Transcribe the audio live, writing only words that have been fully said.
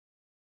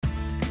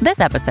This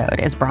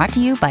episode is brought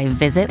to you by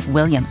Visit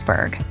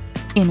Williamsburg.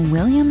 In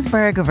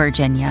Williamsburg,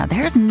 Virginia,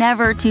 there's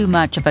never too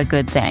much of a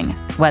good thing.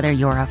 Whether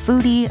you're a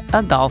foodie,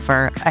 a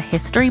golfer, a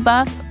history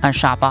buff, a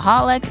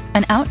shopaholic,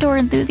 an outdoor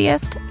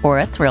enthusiast, or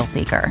a thrill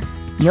seeker,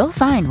 you'll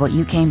find what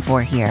you came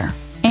for here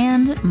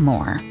and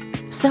more.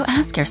 So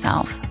ask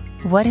yourself,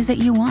 what is it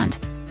you want?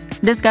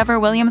 Discover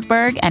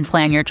Williamsburg and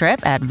plan your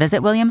trip at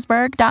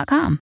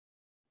visitwilliamsburg.com.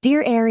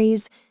 Dear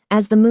Aries,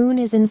 as the moon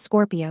is in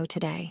Scorpio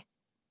today,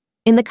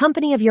 in the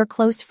company of your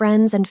close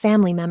friends and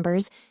family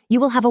members, you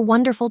will have a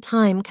wonderful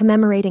time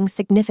commemorating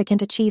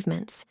significant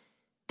achievements.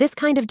 This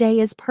kind of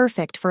day is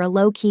perfect for a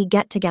low-key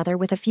get-together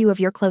with a few of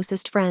your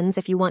closest friends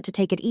if you want to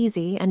take it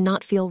easy and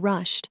not feel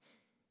rushed.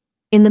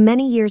 In the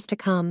many years to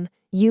come,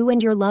 you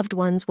and your loved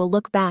ones will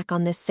look back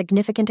on this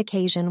significant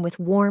occasion with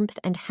warmth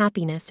and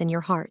happiness in your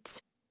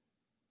hearts.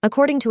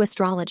 According to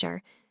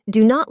astrologer,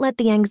 do not let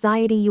the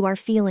anxiety you are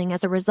feeling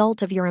as a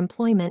result of your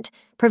employment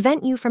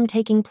prevent you from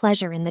taking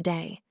pleasure in the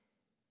day.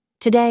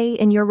 Today,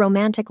 in your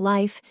romantic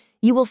life,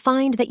 you will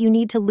find that you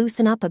need to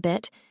loosen up a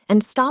bit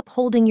and stop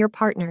holding your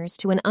partners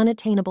to an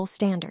unattainable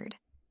standard.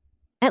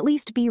 At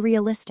least be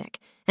realistic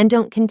and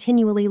don't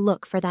continually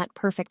look for that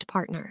perfect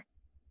partner.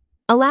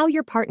 Allow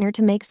your partner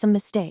to make some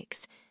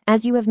mistakes,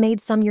 as you have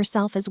made some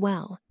yourself as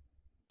well.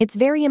 It's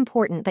very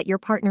important that your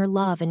partner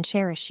love and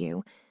cherish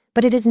you,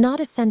 but it is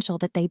not essential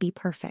that they be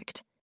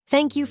perfect.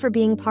 Thank you for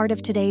being part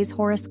of today's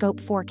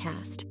horoscope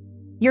forecast.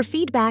 Your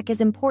feedback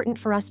is important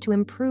for us to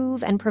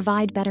improve and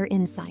provide better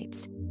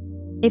insights.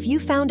 If you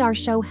found our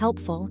show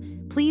helpful,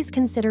 please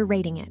consider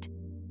rating it.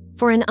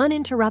 For an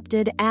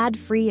uninterrupted,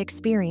 ad-free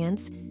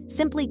experience,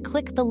 simply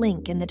click the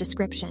link in the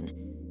description.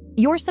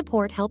 Your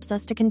support helps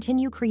us to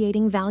continue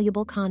creating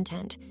valuable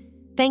content.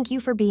 Thank you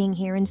for being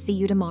here and see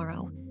you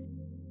tomorrow.